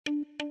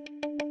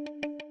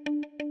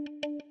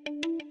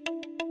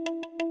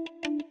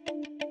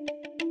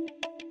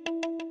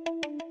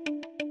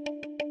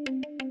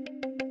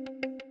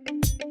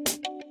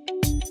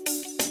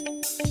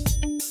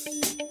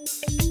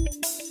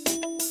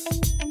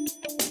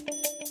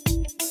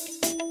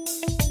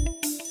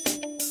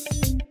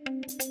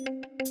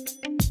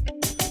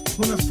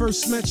when I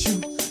first met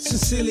you.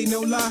 Sincerely,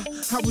 no lie,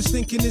 I was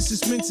thinking this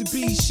is meant to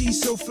be.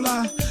 She's so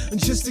fly, and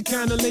just the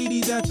kind of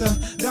lady that the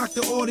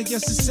doctor ordered.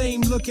 Yes, the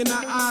same look in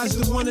her eyes,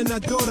 the one in her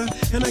daughter.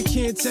 And I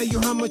can't tell you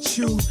how much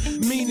you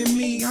mean to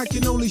me. I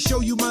can only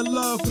show you my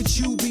love, but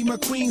you be my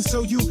queen.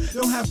 So you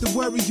don't have to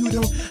worry, you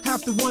don't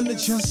have to wonder.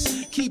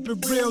 Just keep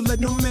it real, let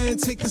no man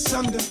take us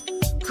under.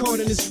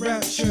 Caught in this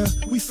rapture,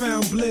 we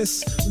found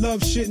bliss.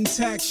 Love shouldn't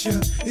tax ya.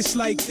 It's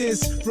like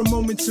this, from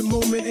moment to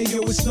moment. And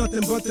yo, it's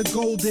nothing but the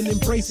golden,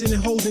 embracing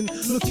and holding.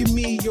 Look at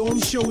me, yo, I'm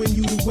showing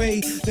you the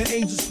way the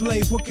angels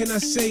play. What can I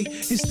say?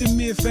 It's the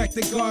mere fact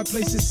that God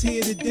placed us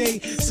here today.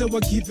 So I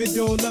give it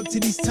all up to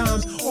these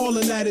times, all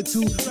in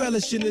attitude,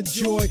 relish in the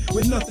joy,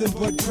 with nothing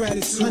but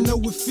gratitude. I know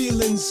with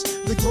feelings,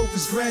 the growth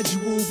is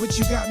gradual, but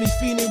you got me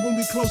feeling when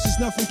we close, it's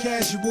nothing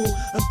casual.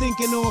 I'm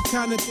thinking all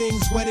kind of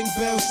things, wedding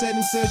bells,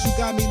 setting sails. You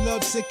got me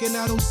love sick and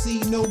I don't see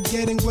no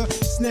getting, but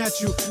it's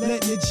natural,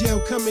 letting the gel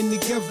coming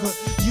together.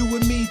 You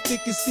and me,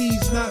 thick as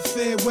thieves, not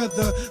fair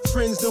weather.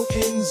 Friends, no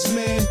ends,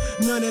 man,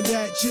 none of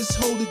that. Just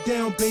hold it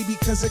down, baby,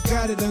 cause I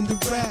got it under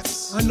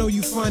wraps. I know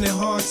you find it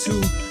hard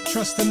to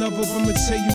trust another, but I'ma tell you